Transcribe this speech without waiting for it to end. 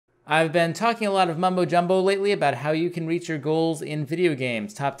I've been talking a lot of mumbo jumbo lately about how you can reach your goals in video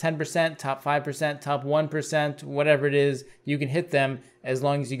games. Top 10%, top 5%, top 1%, whatever it is, you can hit them as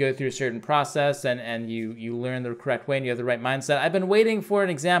long as you go through a certain process and you learn the correct way and you have the right mindset. I've been waiting for an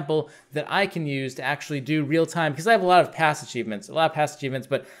example that I can use to actually do real time, because I have a lot of past achievements,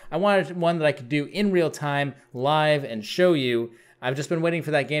 but I wanted one that I could do in real time, live, and show you. I've just been waiting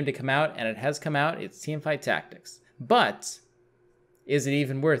for that game to come out, and it has come out. It's Teamfight Tactics. But is it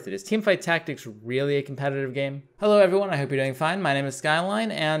even worth it? Is Teamfight Tactics really a competitive game? Hello everyone, I hope you're doing fine. My name is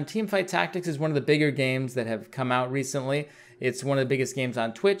Skyline, and Teamfight Tactics is one of the bigger games that have come out recently. It's one of the biggest games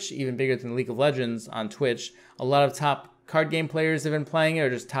on Twitch, even bigger than League of Legends on Twitch. A lot of top card game players have been playing it,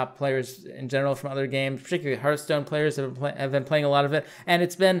 or just top players in general from other games, particularly Hearthstone players have been playing a lot of it, and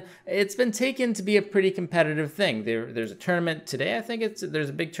it's been taken to be a pretty competitive thing. There's a tournament today, I think there's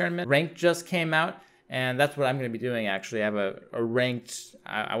a big tournament. Ranked just came out, and that's what I'm going to be doing, actually. I have a ranked,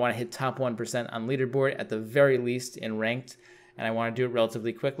 I want to hit top 1% on leaderboard at the very least in ranked, and I want to do it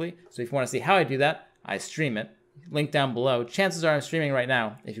relatively quickly. So if you want to see how I do that, I stream it. Link down below. Chances are I'm streaming right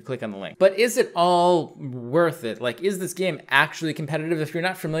now if you click on the link. But is it all worth it? Like, is this game actually competitive? If you're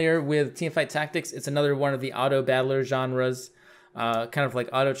not familiar with Teamfight Tactics, it's another one of the auto battler genres, kind of like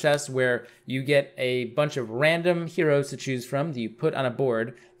auto chess, where you get a bunch of random heroes to choose from that you put on a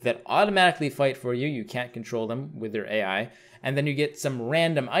board that automatically fight for you. You can't control them with their AI. And then you get some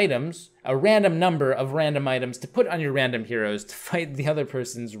random items, a random number of random items to put on your random heroes to fight the other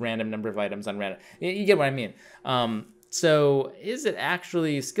person's random number of items on random. You get what I mean. So is it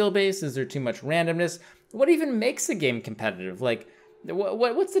actually skill-based? Is there too much randomness? What even makes a game competitive? Like,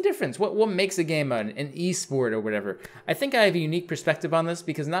 what's the difference? What makes a game an esport or whatever? I think I have a unique perspective on this,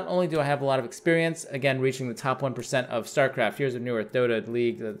 because not only do I have a lot of experience, again, reaching the top 1% of StarCraft, Heroes of New Earth, Dota,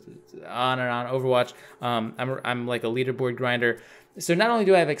 League, on and on, Overwatch. I'm like a leaderboard grinder. So not only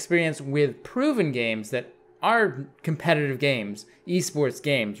do I have experience with proven games that are competitive games, esports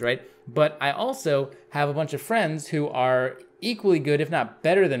games, right? But I also have a bunch of friends who are equally good, if not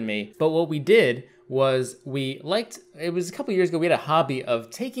better than me. But what we did was it was a couple years ago, we had a hobby of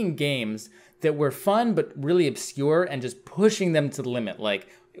taking games that were fun but really obscure and just pushing them to the limit. Like,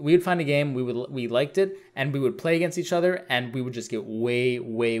 we would find a game, we liked it, and we would play against each other, and we would just get way,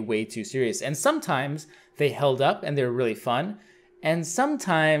 way, way too serious. And sometimes they held up and they were really fun, and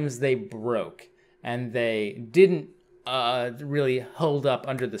sometimes they broke and they didn't really hold up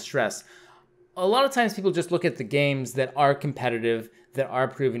under the stress. A lot of times people just look at the games that are competitive, that are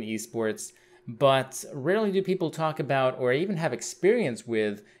proven esports, but rarely do people talk about or even have experience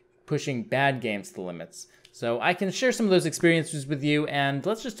with pushing bad games to the limits. So I can share some of those experiences with you, and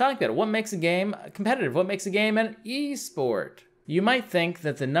let's just talk about it. What makes a game competitive? What makes a game an esport? You might think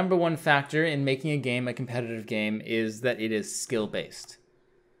that the number one factor in making a game a competitive game is that it is skill-based.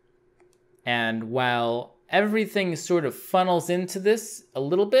 And while everything sort of funnels into this a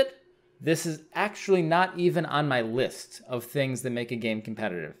little bit, this is actually not even on my list of things that make a game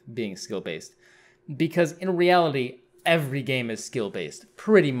competitive, being skill-based. Because in reality, every game is skill-based,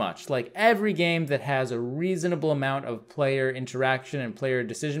 pretty much. Like, every game that has a reasonable amount of player interaction and player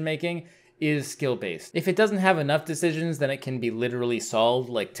decision-making is skill-based. If it doesn't have enough decisions, then it can be literally solved,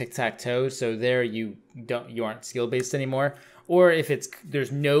 like tic-tac-toe, so there you aren't skill-based anymore. Or if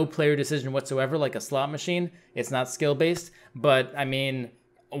there's no player decision whatsoever, like a slot machine, it's not skill-based. But, I mean,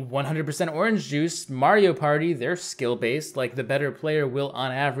 100% Orange Juice, Mario Party, they're skill-based. Like, the better player will,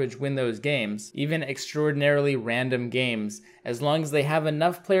 on average, win those games. Even extraordinarily random games, as long as they have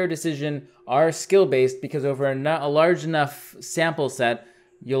enough player decision, are skill-based, because over a large enough sample set,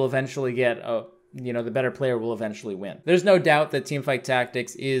 you'll eventually get the better player will eventually win. There's no doubt that Teamfight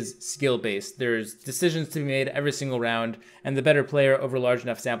Tactics is skill-based. There's decisions to be made every single round, and the better player over a large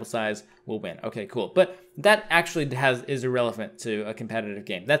enough sample size will win. Okay, cool. But that actually is irrelevant to a competitive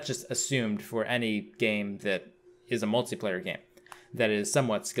game. That's just assumed for any game that is a multiplayer game that is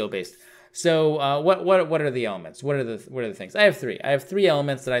somewhat skill-based. So what are the elements? What are the things? I have three. I have three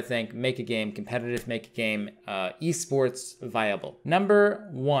elements that I think make a game competitive, make a game esports viable. Number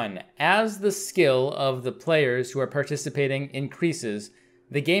one, as the skill of the players who are participating increases,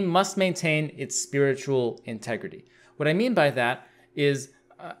 the game must maintain its spiritual integrity. What I mean by that is,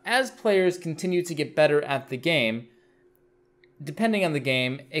 as players continue to get better at the game, depending on the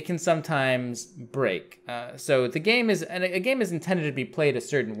game, it can sometimes break. So a game is intended to be played a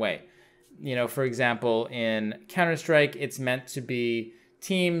certain way. You know, for example, in Counter-Strike, it's meant to be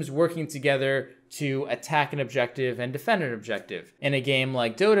teams working together to attack an objective and defend an objective. In a game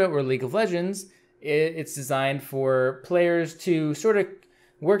like Dota or League of Legends, it's designed for players to sort of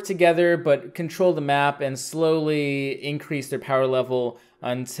work together but control the map and slowly increase their power level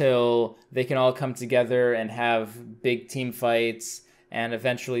until they can all come together and have big team fights and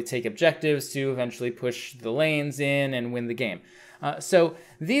eventually take objectives to eventually push the lanes in and win the game. So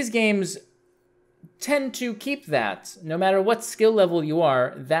these games tend to keep that. No matter what skill level you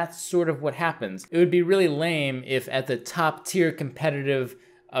are, that's sort of what happens. It would be really lame if at the top tier competitive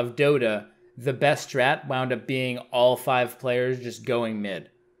of Dota, the best strat wound up being all 5 players just going mid.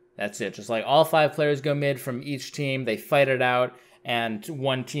 That's it. Just like all 5 players go mid from each team, they fight it out, and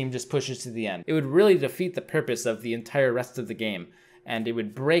one team just pushes to the end. It would really defeat the purpose of the entire rest of the game, and it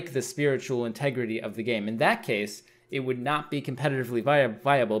would break the spiritual integrity of the game. In that case, it would not be competitively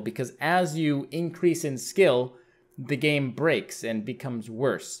viable because as you increase in skill, the game breaks and becomes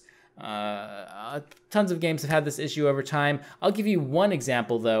worse. Tons of games have had this issue over time. I'll give you one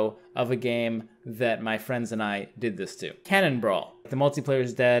example, though, of a game that my friends and I did this to. Cannon Brawl. The multiplayer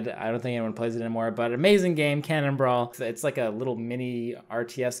is dead. I don't think anyone plays it anymore, but amazing game, Cannon Brawl. It's like a little mini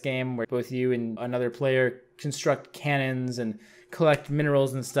RTS game where both you and another player construct cannons and collect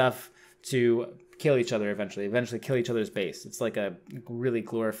minerals and stuff to kill each other eventually kill each other's base. It's like a really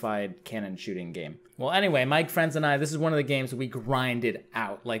glorified cannon shooting game. Well, anyway, my friends and I, this is one of the games that we grinded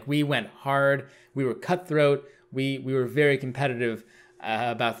out. Like, we went hard, we were cutthroat, we were very competitive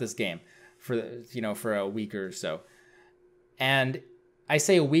about this game for a week or so. And I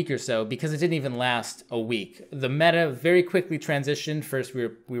say a week or so because it didn't even last a week. The meta very quickly transitioned. First, we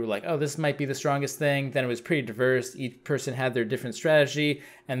were like, oh, this might be the strongest thing. Then it was pretty diverse. Each person had their different strategy.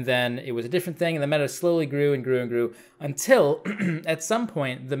 And then it was a different thing. And the meta slowly grew and grew and grew until at some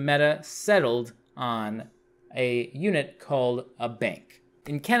point, the meta settled on a unit called a bank.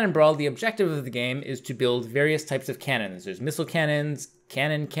 In Cannon Brawl, the objective of the game is to build various types of cannons. There's missile cannons,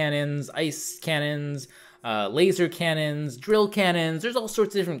 cannons, ice cannons, laser cannons, drill cannons. There's all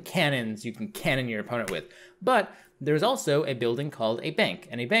sorts of different cannons you can cannon your opponent with. But there's also a building called a bank,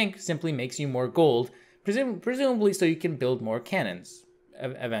 and a bank simply makes you more gold, presumably so you can build more cannons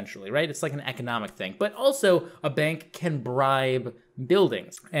eventually, right? It's like an economic thing. But also, a bank can bribe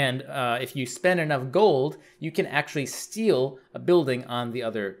buildings. And if you spend enough gold, you can actually steal a building on the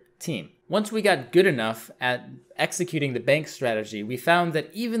other team. Once we got good enough at executing the bank strategy, we found that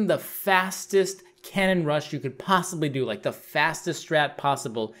even the fastest cannon rush you could possibly do, like the fastest strat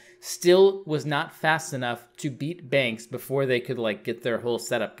possible, still was not fast enough to beat banks before they could like get their whole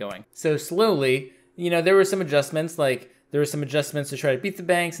setup going. So slowly, there were some adjustments, to try to beat the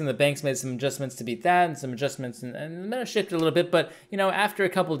banks, and the banks made some adjustments to beat that, and some adjustments, and the meta shifted a little bit. But after a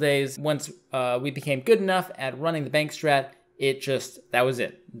couple days, once we became good enough at running the bank strat, that was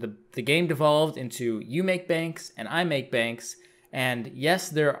it. The game devolved into you make banks and I make banks. And yes,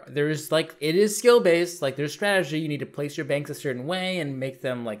 there's like, it is skill based, like there's strategy. You need to place your banks a certain way and make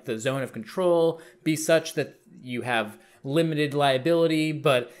them like the zone of control be such that you have limited liability.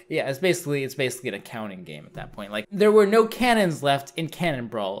 But yeah, it's basically an accounting game at that point. Like, there were no cannons left in Cannon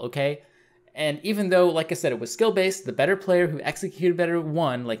Brawl, okay? And even though, like I said, it was skill-based, the better player who executed better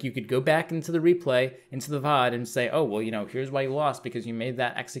won. Like, you could go back into the replay, into the VOD, and say, oh, well, here's why you lost, because you made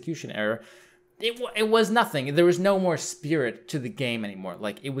that execution error. It was nothing. There was no more spirit to the game anymore.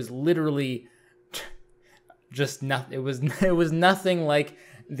 Like, it was literally just nothing. It was nothing like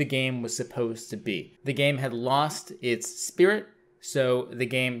the game was supposed to be. The game had lost its spirit, so the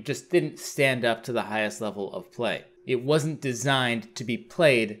game just didn't stand up to the highest level of play. It wasn't designed to be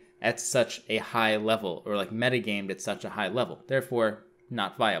played at such a high level, or like metagamed at such a high level. Therefore,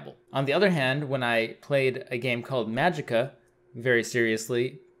 not viable. On the other hand, when I played a game called Magicka very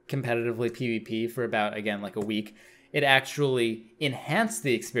seriously, competitively PvP for about, again, like a week, it actually enhanced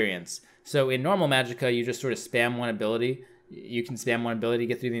the experience. So in normal Magicka, you just sort of spam one ability. You can spam one ability to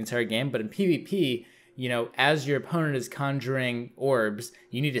get through the entire game, but in PvP, as your opponent is conjuring orbs,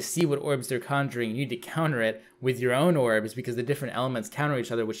 you need to see what orbs they're conjuring. You need to counter it with your own orbs because the different elements counter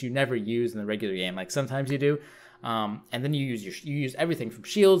each other, which you never use in the regular game. Like, sometimes you do. And then you use everything from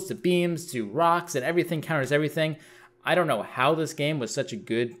shields to beams to rocks, and everything counters everything. I don't know how this game was such a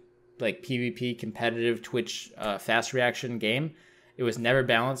good like PvP competitive Twitch fast reaction game. It was never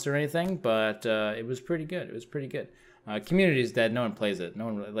balanced or anything, but it was pretty good. It was pretty good. Community is dead. No one plays it. No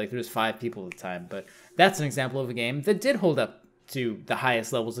one really, like, there's 5 people at the time, but that's an example of a game that did hold up to the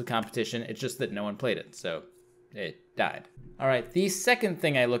highest levels of competition. It's just that no one played it, so it died. All right, the second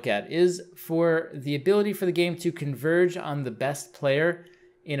thing I look at is for the ability for the game to converge on the best player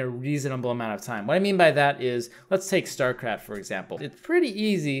in a reasonable amount of time. What I mean by that is, let's take StarCraft, for example. It's pretty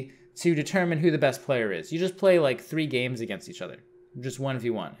easy to determine who the best player is. You just play like 3 games against each other. Just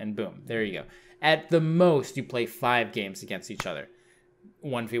 1v1, and boom, there you go. At the most, you play 5 games against each other.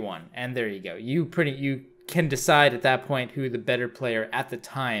 1v1. And there you go. You can decide at that point who the better player at the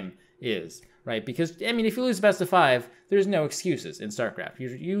time is, right? Because, I mean, if you lose best of 5, there's no excuses in StarCraft.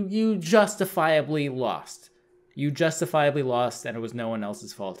 You justifiably lost. You justifiably lost, and it was no one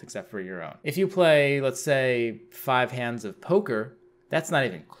else's fault except for your own. If you play, let's say, 5 hands of poker, that's not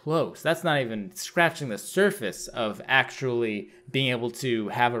even close. That's not even scratching the surface of actually being able to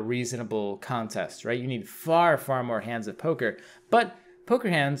have a reasonable contest, right? You need far, far more hands of poker, but poker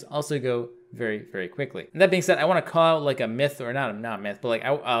hands also go very, very quickly. And that being said, I want to call out like a myth, or not a myth, but like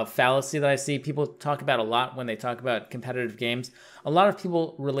a fallacy that I see people talk about a lot when they talk about competitive games. A lot of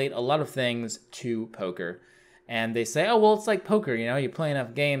people relate a lot of things to poker. And they say, oh, well, it's like poker, you know, you play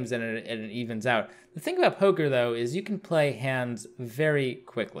enough games and it evens out. The thing about poker, though, is you can play hands very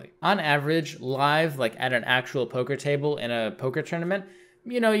quickly. On average, live, like at an actual poker table in a poker tournament,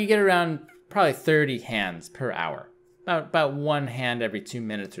 you know, you get around probably 30 hands per hour. About 1 hand every 2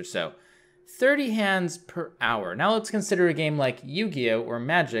 minutes or so. 30 hands per hour. Now let's consider a game like Yu-Gi-Oh! Or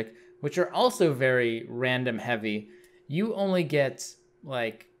Magic, which are also very random heavy. You only get,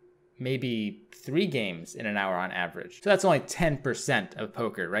 like, maybe 3 games in an hour on average. So that's only 10% of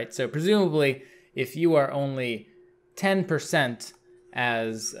poker, right? So presumably, if you are only 10%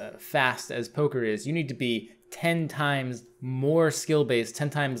 as fast as poker is, you need to be 10 times more skill-based,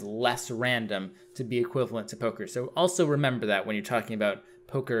 10 times less random to be equivalent to poker. So also remember that when you're talking about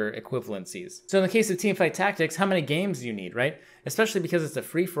poker equivalencies. So in the case of Teamfight Tactics, how many games do you need, right? Especially because it's a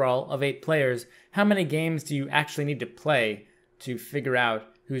free-for-all of 8 players, how many games do you actually need to play to figure out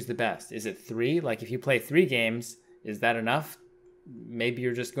who's the best? Is it 3? Like if you play 3 games, is that enough? Maybe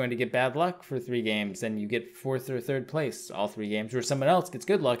you're just going to get bad luck for 3 games and you get 4th or 3rd place all 3 games, or someone else gets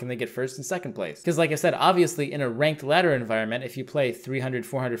good luck and they get 1st and 2nd place. Because like I said, obviously in a ranked ladder environment, if you play 300,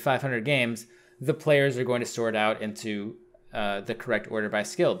 400, 500 games, the players are going to sort out into the correct order by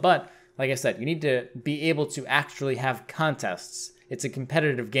skill. But like I said, you need to be able to actually have contests. It's a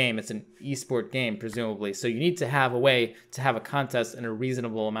competitive game. It's an esport game, presumably. So you need to have a way to have a contest in a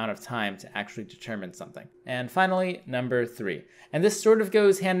reasonable amount of time to actually determine something. And finally, number 3. And this sort of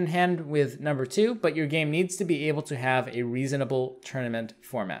goes hand in hand with number 2, but your game needs to be able to have a reasonable tournament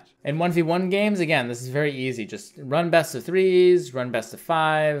format. In 1v1 games, again, this is very easy. Just run best of 3s, run best of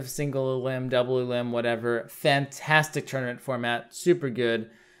 5, single elim, double elim, whatever. Fantastic tournament format, super good.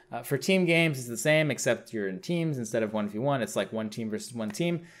 For team games, it's the same, except you're in teams instead of 1v1. It's like 1 team versus 1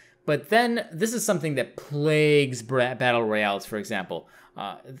 team. But then this is something that plagues battle royales, for example.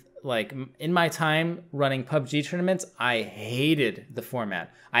 Like in my time running PUBG tournaments, I hated the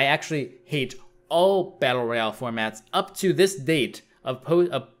format. I actually hate all battle royale formats up to this date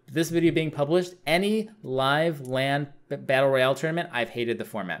of this video being published. Any live LAN battle royale tournament, I've hated the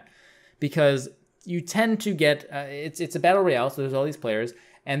format because you tend to get it's a battle royale, so there's all these players.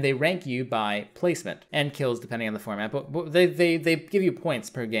 And they rank you by placement and kills depending on the format, but they give you points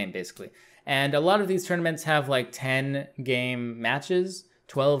per game basically. And a lot of these tournaments have like 10 game matches,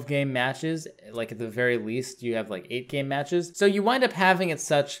 12 game matches, like at the very least you have like 8 game matches. So you wind up having it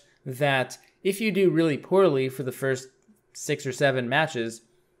such that if you do really poorly for the first 6 or 7 matches,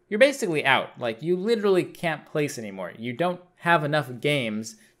 you're basically out. Like you literally can't place anymore. You don't have enough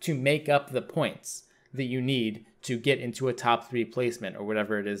games to make up the points that you need to get into a top 3 placement or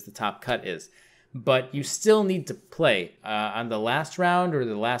whatever it is the top cut is. But you still need to play. On the last round or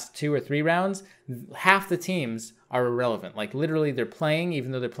the last 2 or 3 rounds, half the teams are irrelevant. Like literally they're playing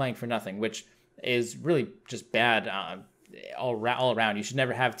even though they're playing for nothing, which is really just bad all around. You should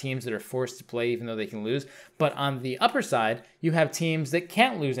never have teams that are forced to play even though they can lose. But on the upper side, you have teams that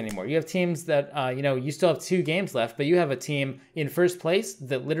can't lose anymore. You have teams that, you still have 2 games left, but you have a team in first place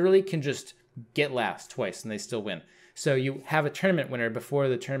that literally can just get last twice and they still win. So you have a tournament winner before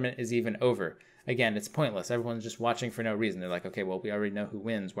the tournament is even over. Again, it's pointless. Everyone's just watching for no reason. They're like, okay, well, we already know who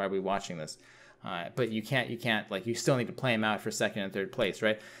wins. Why are we watching this? But you can't, like, you still need to play them out for 2nd and 3rd place,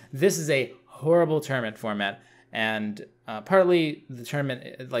 right? This is a horrible tournament format. And partly the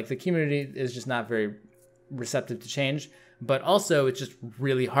tournament, like the community is just not very receptive to change. But also it's just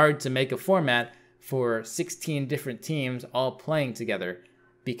really hard to make a format for 16 different teams all playing together.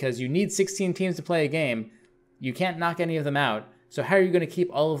 Because you need 16 teams to play a game. You can't knock any of them out. So how are you going to keep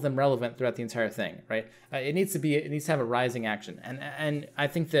all of them relevant throughout the entire thing, right? It needs to have a rising action. And I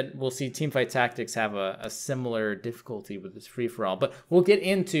think that we'll see Teamfight Tactics have a similar difficulty with this free-for-all. But we'll get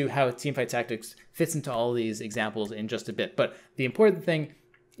into how Teamfight Tactics fits into all these examples in just a bit. But the important thing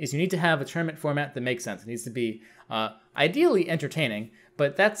is you need to have a tournament format that makes sense. It needs to be ideally entertaining,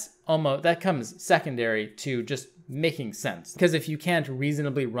 but that comes secondary to just making sense. Because if you can't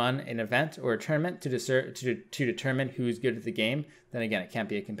reasonably run an event or a tournament to determine who's good at the game, then again, it can't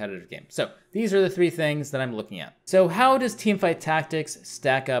be a competitive game. So these are the 3 things that I'm looking at. So how does Teamfight Tactics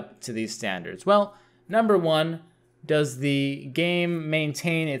stack up to these standards? Well, number 1, does the game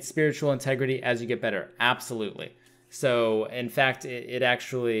maintain its spiritual integrity as you get better? Absolutely. So in fact, it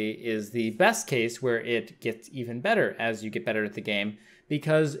actually is the best case where it gets even better as you get better at the game,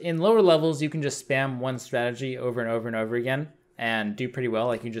 because in lower levels, you can just spam one strategy over and over and over again and do pretty well.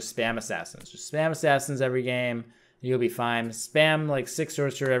 Like you just spam assassins. Just spam assassins every game, you'll be fine. Spam like 6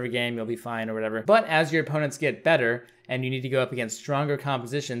 sorcerer every game, you'll be fine or whatever. But as your opponents get better and you need to go up against stronger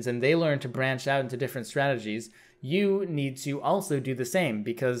compositions and they learn to branch out into different strategies, you need to also do the same,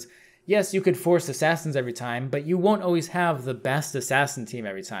 because yes, you could force assassins every time, but you won't always have the best assassin team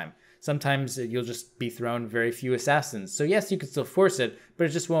every time. Sometimes you'll just be thrown very few assassins. So yes, you could still force it, but it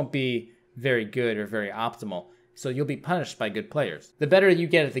just won't be very good or very optimal. So you'll be punished by good players. The better you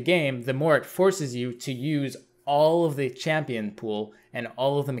get at the game, the more it forces you to use all of the champion pool and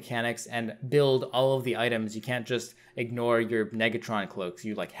all of the mechanics and build all of the items. You can't just ignore your Negatron cloaks.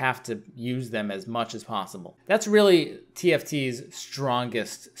 You like have to use them as much as possible. That's really TFT's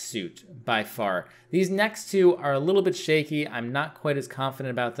strongest suit by far. These next 2 are a little bit shaky. I'm not quite as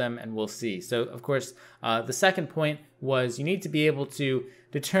confident about them, and we'll see. So of course, the second point was you need to be able to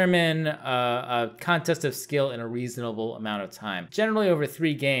determine a contest of skill in a reasonable amount of time. Generally over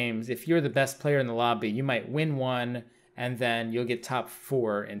 3 games, if you're the best player in the lobby, you might win 1, and then you'll get top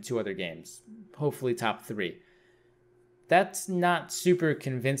 4 in 2 other games. Hopefully top 3. That's not super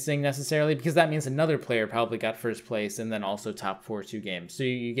convincing necessarily, because that means another player probably got first place and then also top 4 2 games. So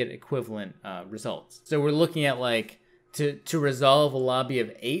you get equivalent results. So we're looking at like, to resolve a lobby of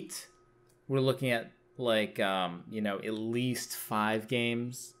 8, we're looking at like, at least 5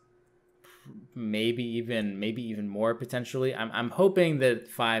 games, maybe even more potentially. I'm hoping that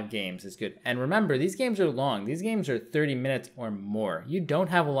 5 games is good. And remember, these games are long. These games are 30 minutes or more. You don't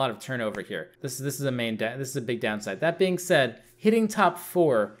have a lot of turnover here. This is a big downside. That being said, hitting top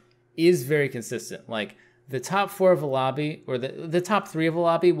 4 is very consistent. Like the top 4 of a lobby, or the top 3 of a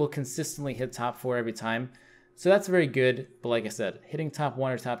lobby will consistently hit top 4 every time. So that's very good, but like I said, hitting top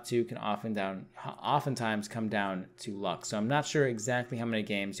 1 or top 2 can oftentimes come down to luck. So I'm not sure exactly how many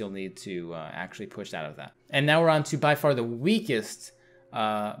games you'll need to actually push out of that. And now we're on to by far the weakest,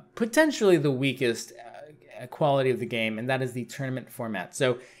 potentially the weakest quality of the game, and that is the tournament format.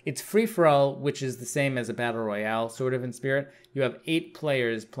 So it's free-for-all, which is the same as a battle royale, sort of in spirit. You have 8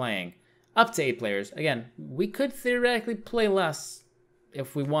 players playing, up to 8 players. Again, we could theoretically play less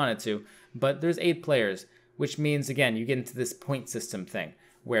if we wanted to, but there's 8 players. Which means, again, you get into this point system thing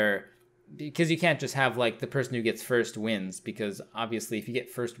where, because you can't just have like the person who gets first wins, because obviously if you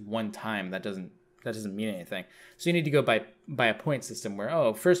get first 1 time, that doesn't mean anything. So you need to go by a point system where,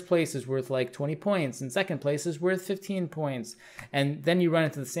 oh, first place is worth like 20 points and second place is worth 15 points. And then you run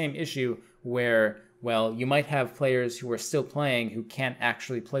into the same issue where, well, you might have players who are still playing who can't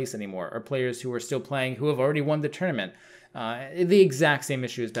actually place anymore, or players who are still playing who have already won the tournament. The exact same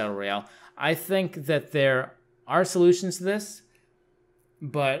issue as Battle Royale. I think that there are solutions to this,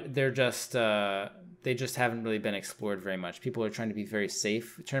 but they're just they just haven't really been explored very much. People are trying to be very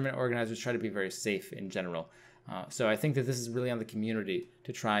safe. Tournament organizers try to be very safe in general. So I think that this is really on the community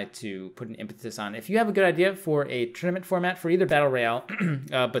to try to put an impetus on. If you have a good idea for a tournament format for either Battle Royale,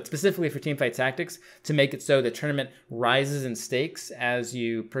 but specifically for Teamfight Tactics, to make it so the tournament rises in stakes as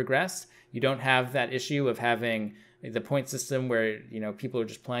you progress, you don't have that issue of having the point system where, people are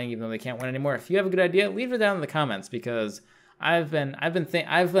just playing even though they can't win anymore. If you have a good idea, leave it down in the comments, because I've been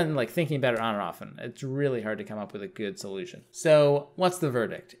thinking about it on and off, and it's really hard to come up with a good solution. So what's the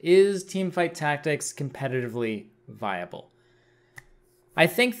verdict? Is Teamfight Tactics competitively viable? I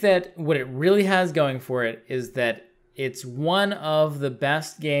think that what it really has going for it is that it's one of the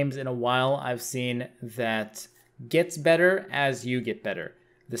best games in a while I've seen that gets better as you get better.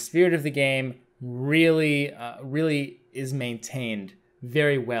 The spirit of the game really is maintained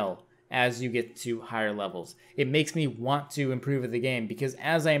very well as you get to higher levels. It makes me want to improve at the game, because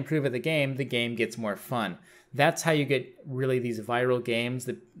as I improve at the game gets more fun. That's how you get really these viral games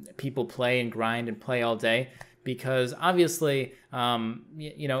that people play and grind and play all day, because obviously,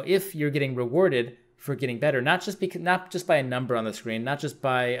 if you're getting rewarded for getting better, not just by a number on the screen, not just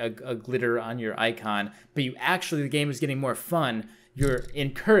by a glitter on your icon, but the game is getting more fun. You're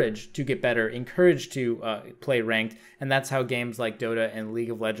encouraged to get better, encouraged to play ranked, and that's how games like Dota and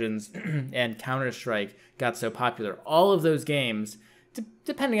League of Legends and Counter-Strike got so popular. All of those games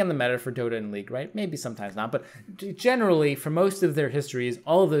depending on the meta for Dota and League, right? Maybe sometimes not, but generally for most of their histories,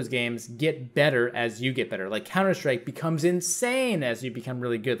 all of those games get better as you get better. Like Counter-Strike becomes insane as you become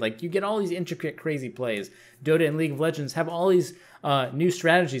really good. Like you get all these intricate, crazy plays. Dota and League of Legends have all these new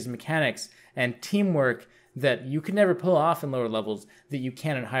strategies, mechanics, and teamwork that you can never pull off in lower levels that you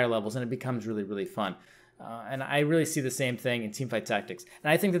can at higher levels, and it becomes really, really fun. And I really see the same thing in Teamfight Tactics.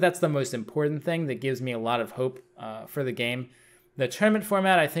 And I think that that's the most important thing that gives me a lot of hope for the game. The tournament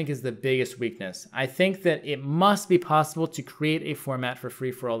format, I think, is the biggest weakness. I think that it must be possible to create a format for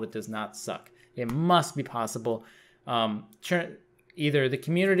free-for-all that does not suck. It must be possible. Either the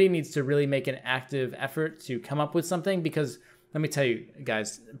community needs to really make an active effort to come up with something, because let me tell you,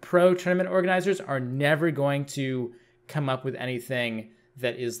 guys, pro tournament organizers are never going to come up with anything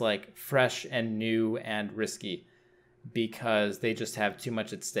that is like fresh and new and risky, because they just have too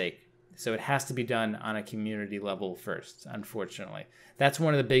much at stake. So it has to be done on a community level first, unfortunately. That's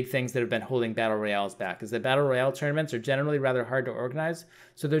one of the big things that have been holding Battle Royales back, is that Battle Royale tournaments are generally rather hard to organize.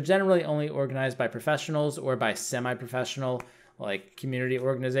 So they're generally only organized by professionals or by semi-professional, like community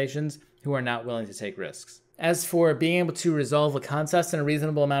organizations who are not willing to take risks. As for being able to resolve a contest in a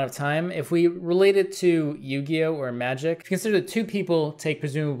reasonable amount of time, if we relate it to Yu-Gi-Oh! Or Magic, consider that 2 people take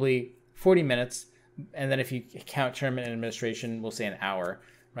presumably 40 minutes, and then if you count tournament and administration, we'll say an hour,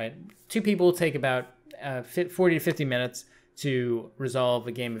 right? 2 people take about 40 to 50 minutes to resolve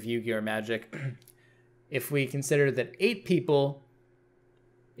a game of Yu-Gi-Oh! Or Magic. If we consider that 8 people,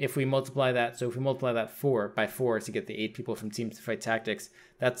 if we multiply that, so if we multiply that by 4 to get the 8 people from Teamfight Tactics,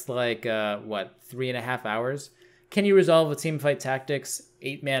 that's like, 3.5 hours? Can you resolve a Teamfight Tactics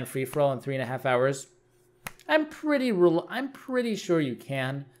 8-man free-for-all in 3.5 hours? I'm pretty sure you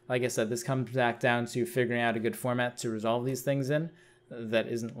can. Like I said, this comes back down to figuring out a good format to resolve these things in that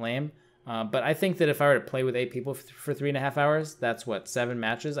isn't lame. But I think that if I were to play with 8 people for 3.5 hours, that's what, 7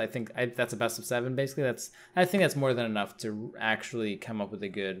 matches? I think that's a best of 7, basically. I think that's more than enough to actually come up with a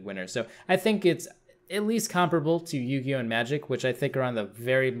good winner. So I think it's at least comparable to Yu-Gi-Oh! And Magic, which I think are on the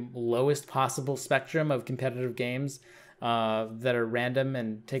very lowest possible spectrum of competitive games that are random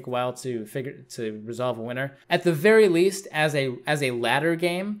and take a while to resolve a winner. At the very least, as a ladder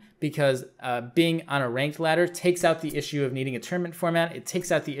game, because being on a ranked ladder takes out the issue of needing a tournament format. It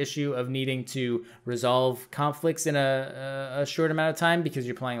takes out the issue of needing to resolve conflicts in a short amount of time, because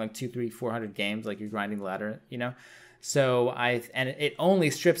you're playing like 200, 300, 400 games, like you're grinding the ladder, you know. So and it only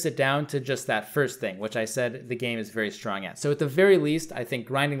strips it down to just that first thing, which I said the game is very strong at. So at the very least, I think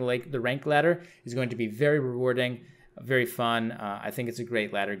grinding the ranked ladder is going to be very rewarding, very fun. I think it's a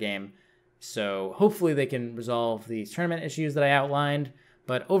great ladder game. So hopefully they can resolve the tournament issues that I outlined.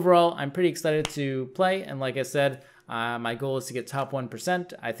 But overall, I'm pretty excited to play. And like I said, my goal is to get top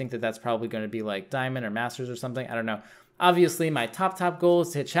 1%. I think that that's probably going to be like Diamond or Masters or something. I don't know. Obviously, my top goal is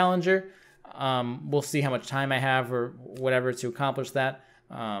to hit Challenger. We'll see how much time I have or whatever to accomplish that.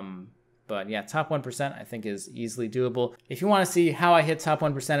 But yeah, top 1% I think is easily doable. If you want to see how I hit top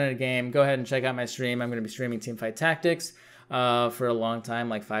 1% in a game, go ahead and check out my stream. I'm going to be streaming Teamfight Tactics for a long time,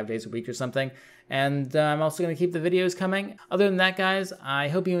 like 5 days a week or something. And I'm also going to keep the videos coming. Other than that, guys, I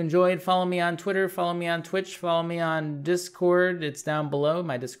hope you enjoyed. Follow me on Twitter, follow me on Twitch, follow me on Discord. It's down below.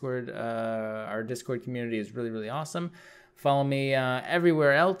 My Discord, our Discord community is really, really awesome. Follow me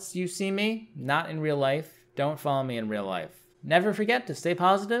everywhere else you see me, not in real life. Don't follow me in real life. Never forget to stay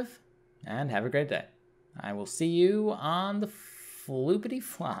positive and have a great day. I will see you on the floopity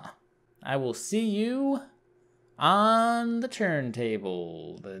flop. I will see you on the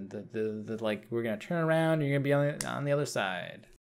turntable. Like we're gonna turn around and you're gonna be on the other side.